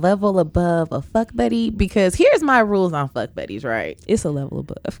like a level above a fuck buddy? Because here's my rules on fuck buddies, right? It's a level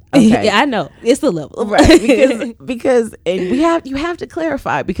above. Okay. Yeah, I know. It's a level. Right. Because and you have to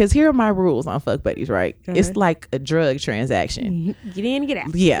clarify, because here are my rules on fuck buddies, right? It's like a drug transaction. Get in, get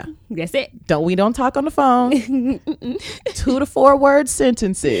out. Yeah. That's it. We don't talk on the phone. 2 to 4 word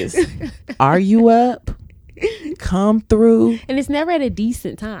sentences. Are you up? Come through. And it's never at a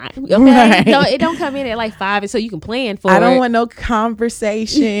decent time. Okay? It don't come in at like 5 so you can plan for it. I don't want no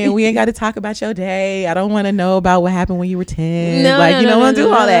conversation. We ain't got to talk about your day. I don't want to know about what happened when you were 10. You don't want to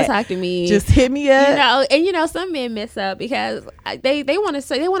do all that. Talk to me. Just hit me up. Some men mess up because they want to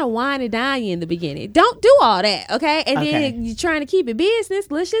say, they want to wine and dine you in the beginning. Don't do all that, okay? And then you're trying to keep it business.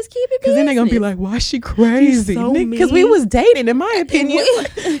 Let's just keep it business. Because then they're gonna be like, "Why is she crazy?" Because so we was dating, in my opinion. Look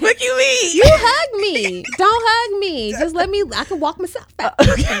at me. You hug me. Don't hug me. Just let me. I can walk myself out.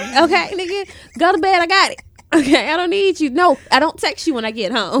 Okay, nigga, go to bed. I got it. Okay, I don't need you. No, I don't text you when I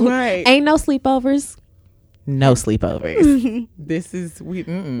get home. Right. Ain't no sleepovers. No sleepovers. This is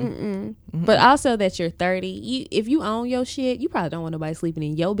But also that you're 30. If you own your shit, you probably don't want nobody sleeping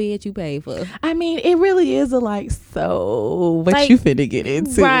in your bed you pay for. I mean, it really is what you finna get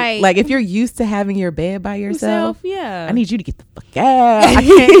into. Right. Like if you're used to having your bed by yourself, yeah. I need you to get the fuck out. I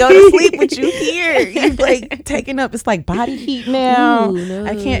can't go to sleep with you here. You're like taking up. It's like body heat now. Ooh, no.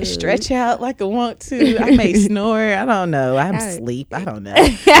 I can't stretch out like I want to. I may snore. I don't know. I'm asleep. I don't know.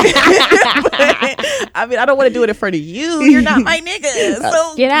 I mean, I don't want to do it in front of you. You're not my nigga.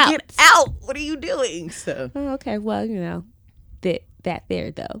 So get out. Get out. What are you doing? So okay, well, that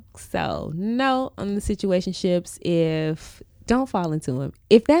there though. So no on the situationships. If don't fall into them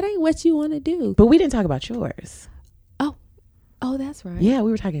if that ain't what you want to do. But we didn't talk about yours. Oh, that's right. Yeah, we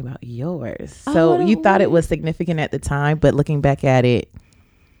were talking about yours. So you thought it was significant at the time, but looking back at it,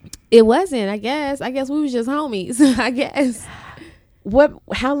 It wasn't. I guess we was just homies. I guess.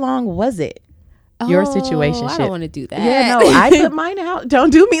 How long was it? Your situation. I don't want to do that. Yeah, no, I put mine out. Don't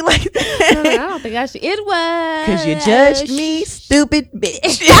do me like that. No, I don't think I should. It was because you judged me, stupid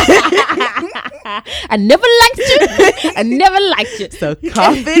bitch. I never liked you. So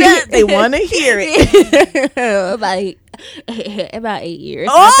cough it up. They want to hear it. About 8 years.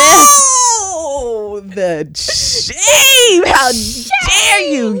 Oh, the shame! How dare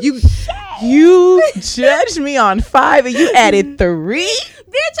you? You judged me on 5 and you added 3.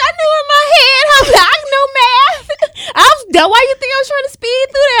 Bitch, I knew in my head. I know math. Why you think I was trying to speed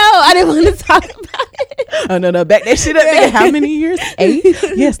through that? I didn't want to talk about it. Oh, no. Back that shit up, nigga. How many years? 8?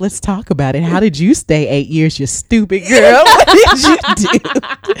 Yes, let's talk about it. How did you stay 8 years, you stupid girl? What did you do?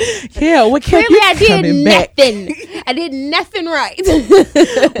 Yeah, what kept Clearly, you coming back? I did nothing right.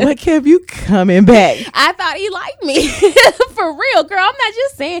 What kept you coming back? I thought he liked me. For real, girl. I'm not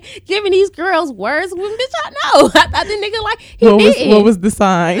just saying, giving these girls words. When, bitch, I know. I thought the nigga like he didn't. What was the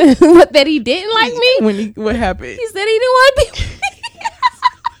sign? That he didn't like me? What happened? He said he didn't want to be with me.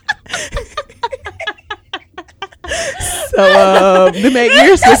 So, the 8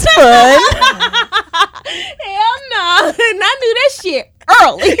 years was fun. Hell no. And I knew that shit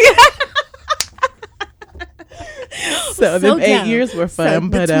early. So them 8 years were fun,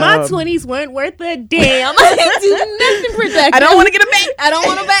 but my 20s weren't worth a damn. I didn't do nothing productive. I don't want to get a back. I don't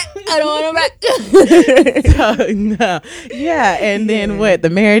want to back. So, no. Yeah, and then what? The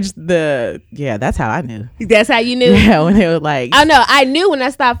marriage, that's how I knew. That's how you knew? Yeah, when they were like... I know. I knew when I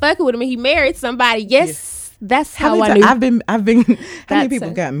stopped fucking with him and he married somebody. Yes. That's how I knew. I've been. How many people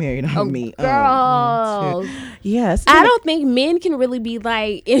got married on me? Girl. Yes. I don't think men can really be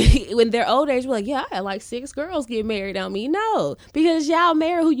like, when they're old age, we're like, yeah, I had like 6 girls get married on me. No, because y'all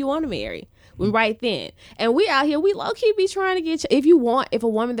marry who you want to marry. Right then. And we out here, we low key be trying to get, if a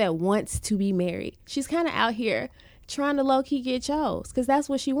woman that wants to be married, she's kind of out here trying to low key get chose, because that's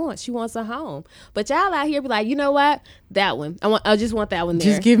what she wants. She wants a home. But y'all out here be like, you know what? That one. I just want that one there.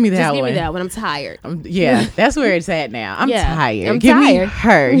 Just give me that one. Just give me that one. I'm tired. That's where it's at now. I'm tired. I'm give tired. Me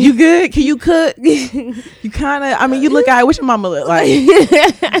her. You good? Can you cook? You kind of. You look alright. What's your mama look like?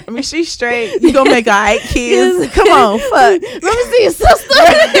 She's straight. You gonna make alright kids? Come on, fuck. Let me see your sister.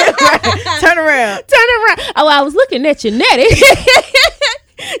 Right. Turn around. Oh, I was looking at your netty.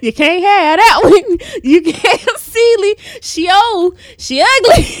 You can't have that one. You can't see. She old. She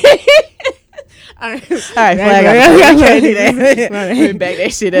ugly. All right, flag up. Can't do that. Back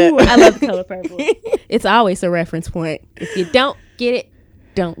that shit up. Ooh, I love the color purple. It's always a reference point. If you don't get it,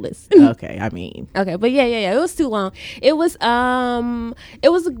 don't listen. Okay, okay, but yeah, it was too long. It was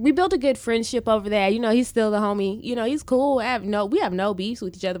we built a good friendship over there. He's still the homie. He's cool. We have no beefs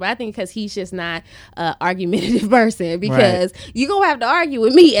with each other, but I think because he's just not an argumentative person, because you're gonna have to argue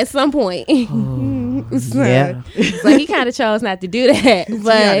with me at some point. So he kind of chose not to do that.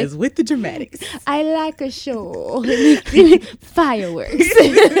 But is with the dramatics. I like a show. Fireworks.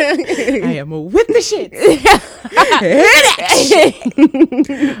 I am with the shit.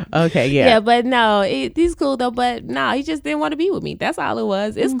 Okay, yeah. Yeah, but no, he's cool though. But no, he just didn't want to be with me. That's all it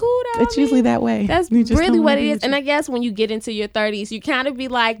was. It's cool though. It's usually that way. That's really what it is. And I guess when you get into your 30s, you kind of be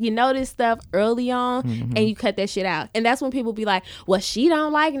like, this stuff early on, and you cut that shit out. And that's when people be like, well, she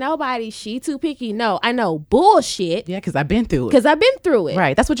don't like nobody. She too picky. No, I know, bullshit. Yeah, because I've been through it.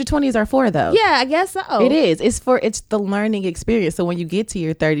 Right. That's what your 20s are for, though. Yeah, I guess so. It is. It's the learning experience. So when you get to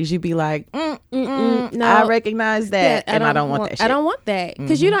your 30s, you be like, no, I recognize that, and I don't want that shit. I don't want that,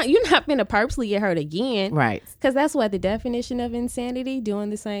 because you're not gonna purposely get hurt again, right? Because that's what the definition of insanity: doing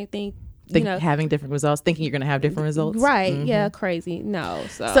the same thing. Having different results, thinking you're going to have different results. Right. Yeah, crazy. No.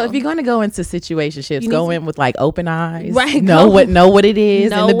 So if you're going to go into situationships, go in with like open eyes. Right. Know what it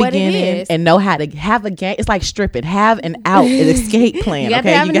is in the beginning, and know how to have a game. It's like stripping. Have an escape plan. You got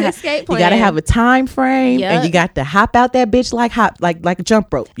to have an escape plan. You got to have a time frame, and you got to hop out that bitch like a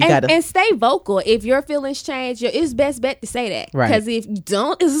jump rope. And stay vocal. If your feelings change, it's best bet to say that. Right. Because if you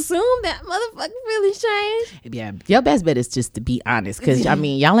don't assume that motherfucking feelings change. Yeah. Your best bet is just to be honest, because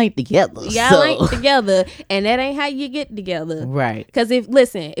y'all ain't together. Y'all ain't together, and that ain't how you get together. Right. Because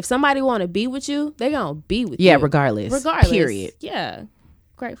if somebody want to be with you, they gonna be with you. Yeah, regardless. Period. Yeah.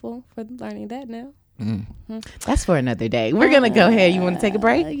 Grateful for learning that now. That's for another day. We're gonna go ahead. You want to take a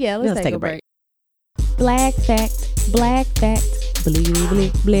break? Yeah, let's take a break. Black fact, black fact.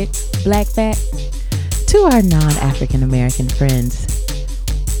 To our non-African American friends,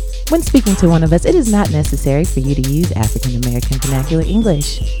 when speaking to one of us, it is not necessary for you to use African American vernacular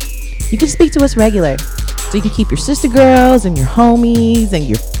English. You can speak to us regular, so you can keep your sister girls and your homies and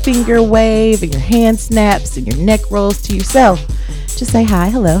your finger wave and your hand snaps and your neck rolls to yourself. Just say hi,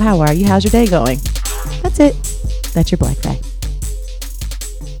 hello, how are you? How's your day going? That's it. That's your Black Fact.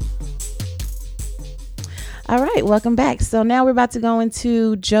 All right, welcome back. So now we're about to go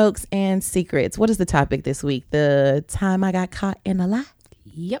into jokes and secrets. What is the topic this week? The time I got caught in a lie?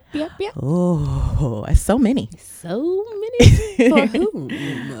 Yep. Oh, that's so many. So many for whom?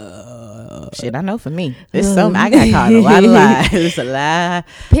 Shit, I know for me. I got caught in a lot of lies. It's a lie.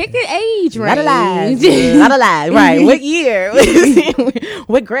 Pick an age, right? A lot of lies. Right. What year?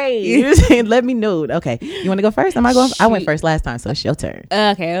 What grade? Let me know. Okay. You want to go first? Am I going? I went first last time, so it's your turn.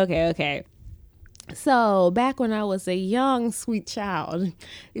 Okay. So back when I was a young, sweet child,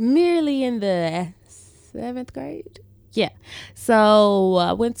 merely in the 7th grade. Yeah. So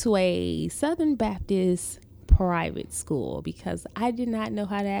I went to a Southern Baptist private school because I did not know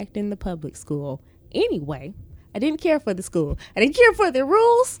how to act in the public school. Anyway, I didn't care for the school. I didn't care for the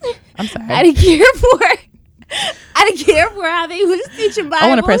rules. I'm sorry. I didn't care for how they was teaching Bible. I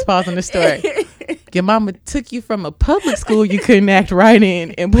want to press pause on this story. Your mama took you from a public school you couldn't act right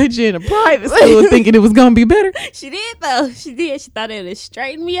in and put you in a private school thinking it was going to be better. She did, though. She did. She thought it would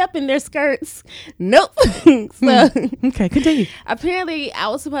straighten me up in their skirts. Nope. So, okay, continue. Apparently, I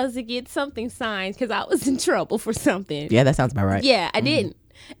was supposed to get something signed because I was in trouble for something. Yeah, that sounds about right. Yeah, I didn't.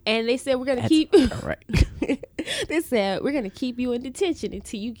 And they said, we're going to keep... Correct. They said, we're going to keep you in detention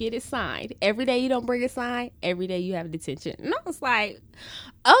until you get it signed. Every day you don't bring it signed, every day you have detention. And I was like,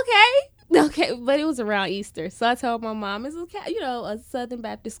 okay, but it was around Easter. So I told my mom, it's okay, a Southern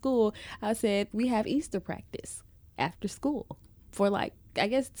Baptist school. I said, we have Easter practice after school for I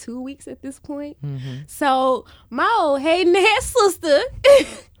guess 2 weeks at this point. Mm-hmm. So my old hating ass sister...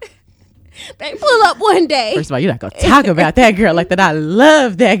 They pull up one day. First of all, you're not going to talk about that girl like that. I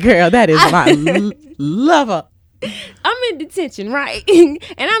love that girl. That is my lover. I'm in detention, right? And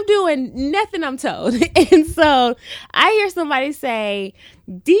I'm doing nothing I'm told. And so I hear somebody say,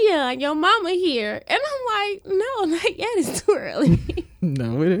 Dion, your mama here. And I'm like, no, not yet. It's too early.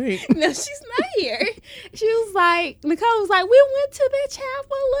 No, it ain't. No, she's not here. She was like, Nicole was like, we went to the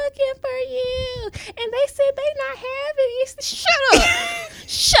chapel looking for you. And they said they not having it.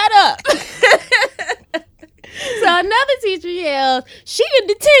 Shut up. So another teacher yelled, she in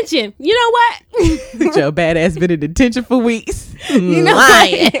detention. You know what? Your badass been in detention for weeks. You know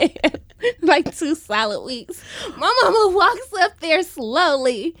lying. Like 2 solid weeks. My mama walks up there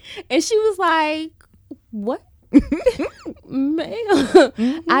slowly and she was like, what?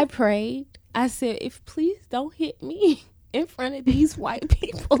 Ma'am, I prayed. I said, if please don't hit me in front of these white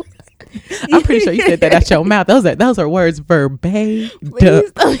people. I'm pretty sure you said that out your mouth. Those are words verbatim.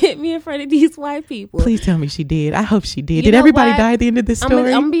 Please don't hit me in front of these white people. Please tell me she did. I hope she did. Did everybody die at the end of this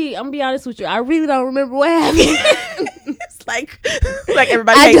story? I'm be honest with you. I really don't remember what happened. It's like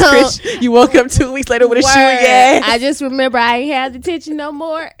everybody hates Chris. You woke up 2 weeks later with a shoe in your ass. I just remember I ain't had detention no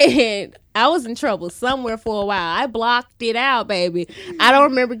more, and I was in trouble somewhere for a while. I blocked it out, baby. I don't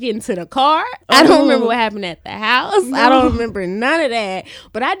remember getting to the car. I don't remember what happened at the house. No. I don't remember none of that.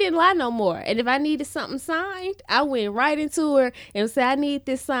 But I didn't lie no more. And if I needed something signed, I went right into her and said, I need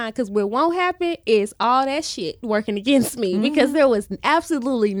this signed. Because what won't happen is all that shit working against me. Mm-hmm. Because there was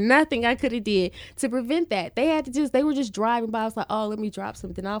absolutely nothing I could have did to prevent that. They were just driving by. I was like, oh, let me drop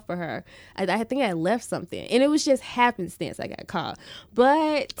something off for her. I think I had left something. And it was just happenstance I got caught.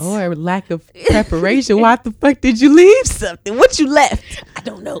 But... Or lack of preparation. Why the fuck did you leave something? What you left? I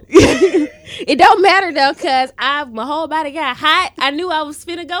don't know. It don't matter though, cause my whole body got hot. I knew I was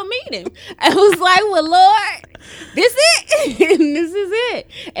finna go meet him. I was like, well, Lord, this it. This is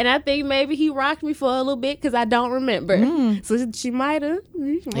it. And I think maybe he rocked me for a little bit because I don't remember. So she might have.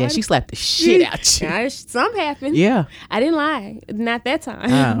 Yeah, she slapped the shit out you. Something happened. Yeah. I didn't lie. Not that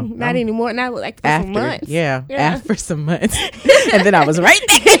time. Not anymore. Not like for after, some months. Yeah. After some months. And then I was right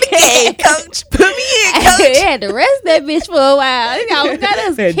there in the game, coach. Put me in, coach. They had to rest that bitch for a while. They almost got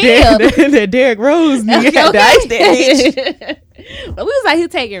us killed. That Derrick Rose nigga had to ice that bitch. But we was out here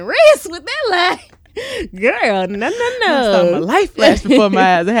taking risks with that lie. Girl, no. I saw my life flash before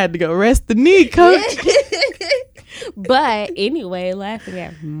my eyes. I had to go rest the knee, coach. But anyway, laughing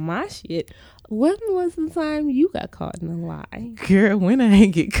at my shit. When was the time you got caught in a lie? Girl, when I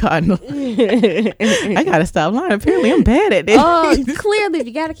ain't get caught in a lie. I gotta stop lying. Apparently I'm bad at this. Oh, clearly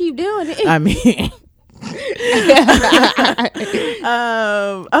you gotta keep doing it. I mean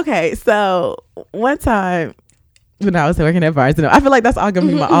okay, so one time when I was working at Barnes & Noble. I feel like that's all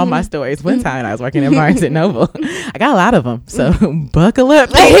gonna be all my stories. One time I was working at Barnes & Noble. I got a lot of them, so buckle up.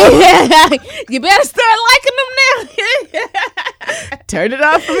 You better start liking them now. Turn it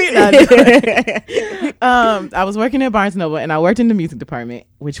off for me. No, I was working at Barnes & Noble, and I worked in the music department,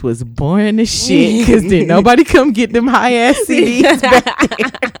 which was boring as shit because didn't nobody come get them high ass CDs back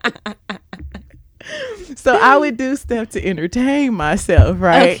there. So I would do stuff to entertain myself,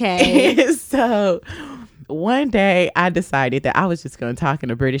 right? Okay. And so one day I decided that I was just going to talk in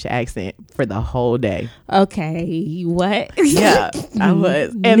a British accent for the whole day. Okay, what? Yeah, I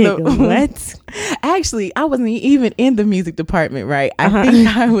was. And what? Actually, I wasn't even in the music department, right? I think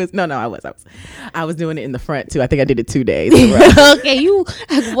I was. No, I was doing it in the front too. I think I did it 2 days. Okay, you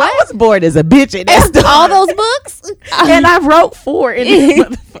what? I was bored as a bitch at that stuff. All those books? And I wrote 4 in this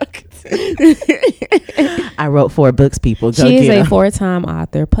motherfucker. I wrote 4 books, people. Go she is get a 'em. 4-time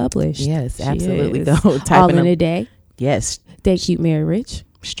author published. Yes, She absolutely. is. Go type All in them. a Day. Yes. They Cute Marry Rich.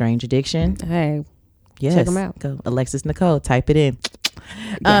 Strange Addiction. Hey, Yes. check them out. Go Alexis Nicole. Type it in.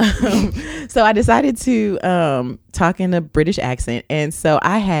 Yeah. So I decided to talk in a British accent, and so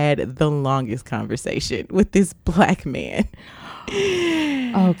I had the longest conversation with this black man.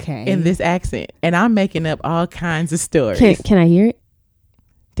 Okay. In this accent, and I'm making up all kinds of stories. Can I hear it?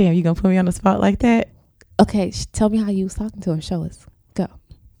 Damn, you gonna put me on the spot like that? Okay, tell me how you was talking to her. Show us. Go.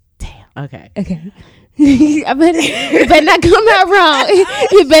 Damn. Okay. Okay. I better, you better not come out wrong.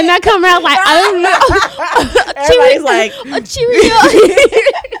 You better not come out like I don't know. Everybody's like a Cheerio.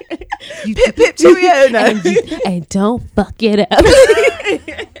 You pip pip Cheerio. No. and don't fuck it up.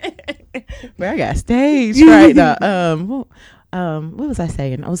 Bro, I got stage right now. What was I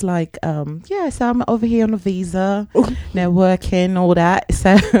saying? I was like, yeah, so I'm over here on a visa, networking, all that.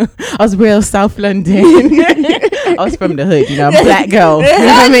 So I was real South London. I was from the hood, I'm a black girl. You know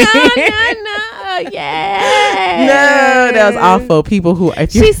what I mean? No, yeah. No, that was awful. People who,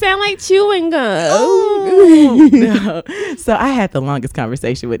 if you She sound like chewing gum. Ooh, no. So I had the longest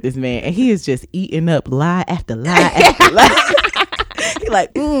conversation with this man, and he is just eating up lie after lie after lie. He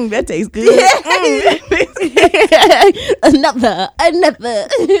like, that tastes good. Another.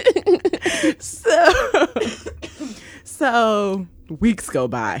 So weeks go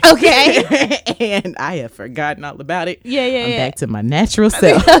by. Okay. And I have forgotten all about it. Yeah. I'm back to my natural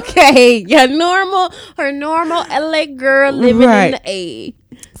self. Okay. Her normal LA girl living in the A.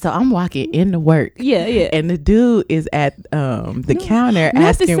 So I'm walking into work. Yeah. And the dude is at the counter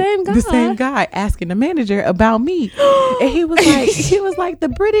asking the same guy asking the manager about me. And he was like the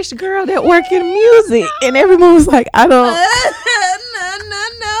British girl that work in music. And everyone was like, I don't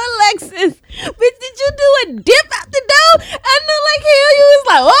No, Alexis. But did you do a dip out the door? I know like hell you was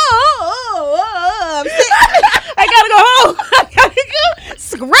like, I'm sick. I gotta go home. I gotta go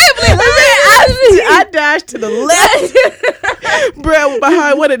scrambling. I dashed to the left. Bro,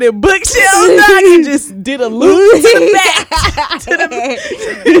 behind one of them bookshelves. I just did a loop to the back.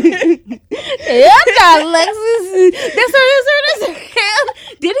 Yeah, Alexis. That's her.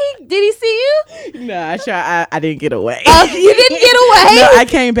 Did he see you? No, I didn't get away. You didn't get away? No, I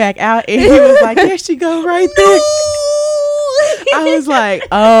came back out and he was like, there she go right there. I was like,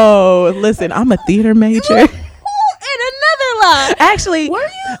 oh, listen, I'm a theater major. And another lie. Actually, Were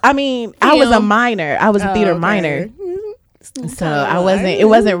you? I mean, I was a minor. I was a theater minor. So it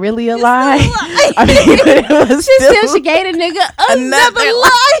wasn't really a lie. I mean, it was She gave a nigga another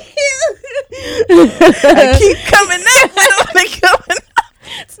lie. I keep coming up. They coming up.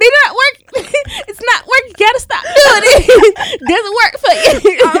 See, not work. It's not work. You gotta stop doing it. Doesn't work for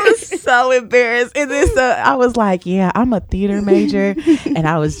you. I was so embarrassed. And then I was like, yeah, I'm a theater major, and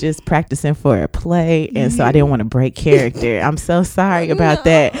I was just practicing for a play, and so I didn't want to break character. I'm so sorry about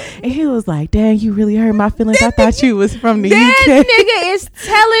that. And he was like, dang, you really hurt my feelings. I thought you was from the UK. That nigga is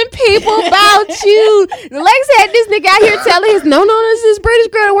telling people about you. Lex had this nigga out here telling his no, this is British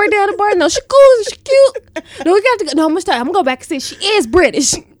girl that work down the bar. No, she cool, she cute. No, we got to go. No, I'm gonna start. I'm gonna go back and say she is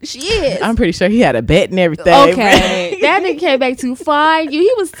British. She is. I'm pretty sure he had a bet and everything. Okay. That nigga came back to find you.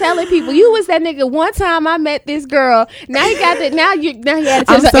 He was telling people you was that nigga. One time I met this girl. Now he got that. Now he had to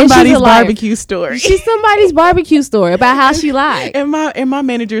tell I'm somebody's barbecue story. She's somebody's barbecue story about how she lied. And my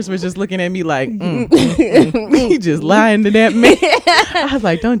managers was just looking at me like, he just lying to that man. I was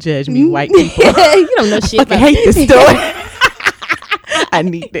like, don't judge me, white people. You don't know shit. I hate this story. I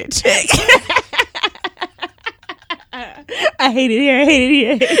need that check. I hate it here.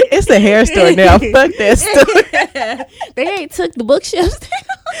 It's a hair store now. Fuck that store. They ain't took the bookshelves down.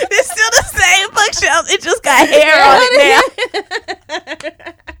 It's still the same bookshelf. It just got hair on it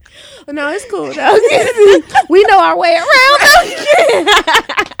now. No, it's cool though. We know our way around.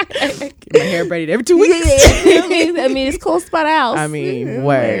 My hair braided every 2 weeks. I mean, it's close by the house. I mean,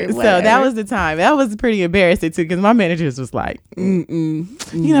 word. So that was the time. That was pretty embarrassing too, because my managers was like, you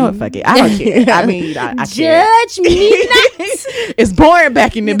know what, fuck it, I don't care. I mean, I care. Judge me not. It's boring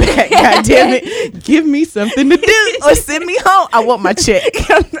back in the back. God damn it, give me something to do or send me home. I want my check.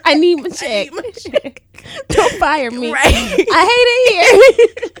 I need my check. Don't fire me. Right. I hate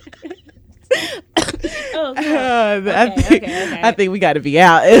it here. Oh, God. I think we got to be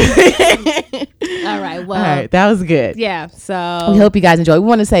out. All right. Well, all right, that was good. yeah. So We hope you guys enjoyed. We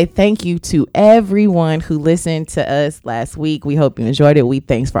want to say thank you to everyone who listened to us last week. We hope you enjoyed it.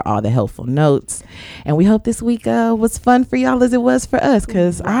 Thanks for all the helpful notes. And we hope this week was fun for y'all as it was for us,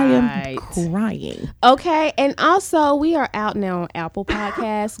 because I am crying. Okay. And also, we are out now on Apple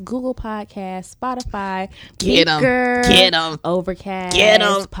Podcasts, Google Podcasts, Spotify, Get 'em. Breaker, Get 'em. Overcast, Get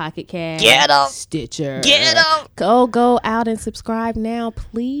 'em. Pocket Cast, Get 'em. Stitcher. Get 'em. Go out and subscribe now,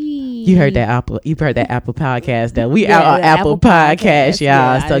 please. You heard that Apple podcast though. We Yeah, out on the Apple Apple Podcast, Podcast, y'all.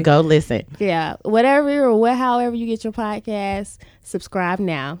 yeah. So go listen. Yeah. Whatever however you get your podcast, subscribe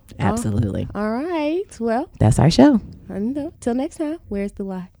now. Absolutely. All right. Well, That's our show. till next time. Where's the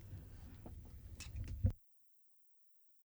lie?